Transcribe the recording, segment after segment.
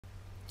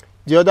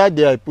The other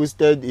day I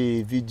posted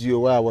a video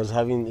where I was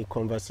having a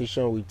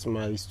conversation with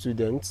my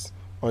students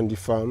on the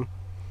farm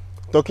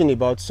talking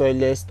about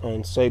soilless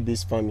and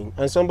soil-based farming,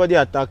 and somebody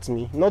attacked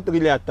me. Not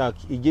really attack,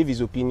 he gave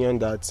his opinion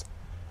that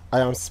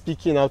I am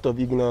speaking out of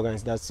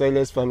ignorance, that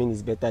soilless farming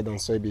is better than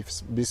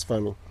soil-based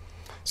farming.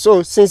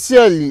 So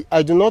sincerely,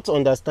 I do not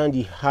understand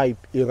the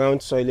hype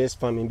around soilless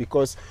farming,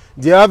 because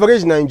the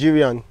average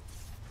Nigerian,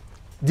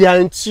 they are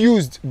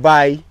enthused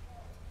by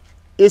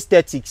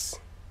aesthetics.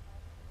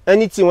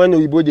 Anything when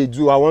Oyibo they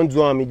do, I want to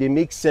do them, they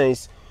make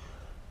sense.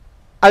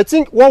 I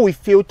think what we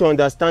fail to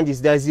understand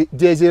is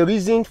there's a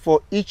reason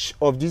for each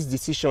of these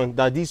decisions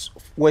that these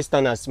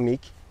Westerners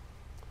make.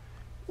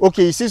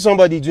 Okay, you see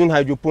somebody doing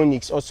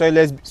hydroponics or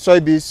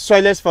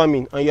soilless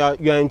farming, and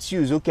you are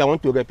enthused. Okay, I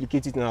want to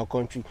replicate it in our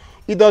country.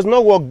 It does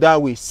not work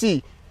that way.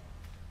 See,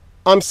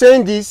 I'm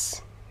saying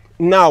this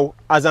now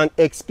as an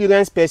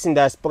experienced person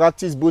that has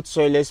practiced both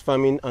soilless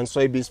farming and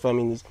soil-based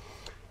farming.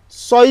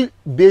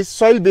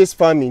 Soil-based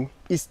farming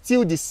is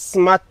still the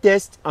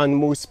smartest and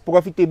most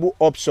profitable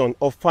option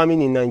of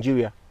farming in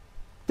Nigeria.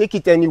 Take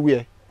it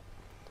anywhere.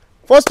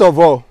 First of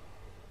all,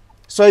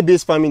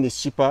 soil-based farming is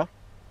cheaper.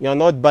 You are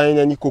not buying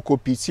any cocoa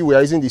pits. See, we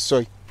are using the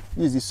soil.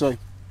 This is the soil.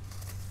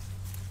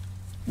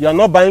 You are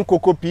not buying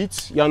cocoa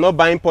pits. You are not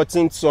buying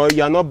potting soil.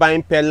 You are not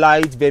buying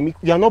perlite, vermic.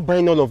 You are not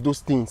buying all of those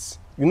things.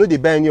 You know they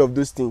buy any of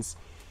those things.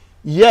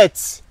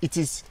 Yet, it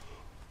is,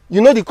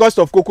 you know, the cost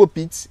of cocoa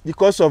pits, the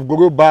cost of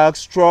grow bags,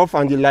 straw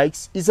and the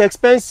likes is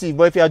expensive.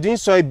 But if you are doing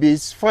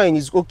soil-based, fine,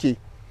 it's okay.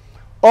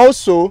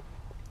 Also,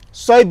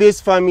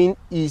 soil-based farming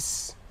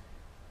is,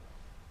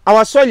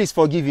 our soil is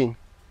forgiving.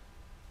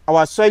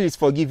 Our soil is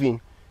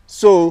forgiving.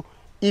 So,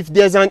 if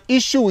there's an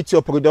issue with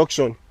your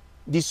production,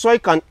 the soil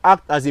can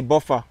act as a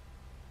buffer.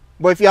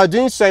 But if you are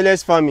doing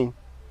soilless farming,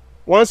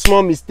 one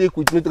small mistake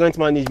with nutrient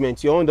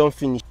management, your own don't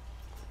finish.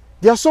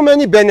 There are so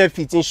many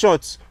benefits. In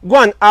short,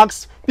 go and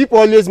ask. People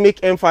always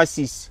make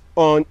emphasis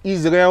on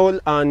Israel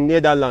and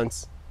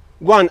Netherlands.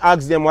 Go and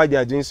ask them why they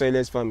are doing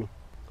soilless farming.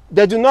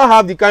 They do not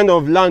have the kind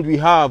of land we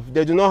have.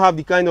 They do not have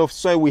the kind of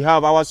soil we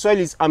have. Our soil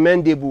is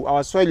amendable.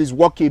 Our soil is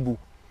workable.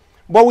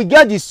 But we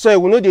get this soil,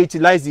 we know they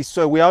utilize this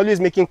soil. We are always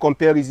making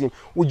comparison.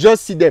 We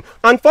just see them.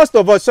 And first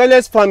of all,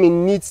 soilless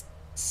farming needs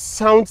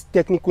sound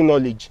technical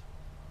knowledge.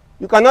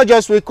 You cannot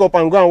just wake up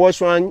and go and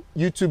watch one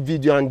YouTube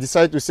video and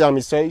decide to say I'm a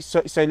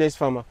soilless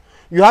farmer.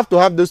 You have to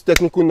have those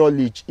technical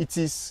knowledge. It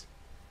is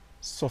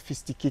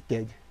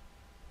sophisticated.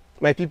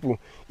 My people,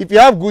 if you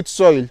have good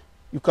soil,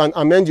 you can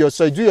amend your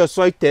soil. Do your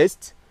soil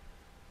test.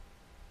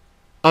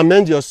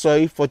 Amend your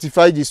soil,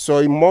 fortify the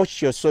soil,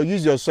 mulch your soil,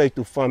 use your soil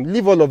to farm.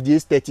 Leave all of the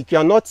aesthetic. You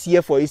are not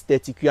here for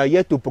aesthetic. You are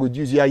here to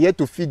produce. You are here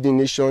to feed the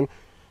nation.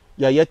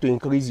 You are here to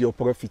increase your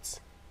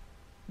profits.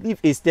 Leave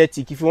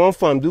aesthetic. If you want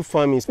farm, do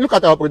farming. Look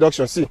at our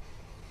production. See,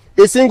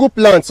 a single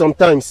plant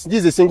sometimes. This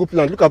is a single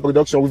plant. Look at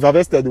production. We've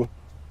harvested. Though.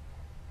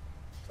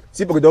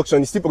 See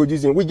production. It's still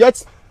producing. We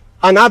get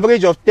an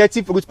average of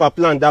 30 fruits per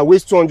plant that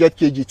weighs 200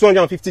 kg,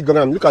 250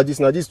 grams. Look at this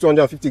now. This is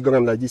 250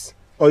 grams like this.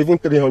 Or even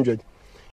 300.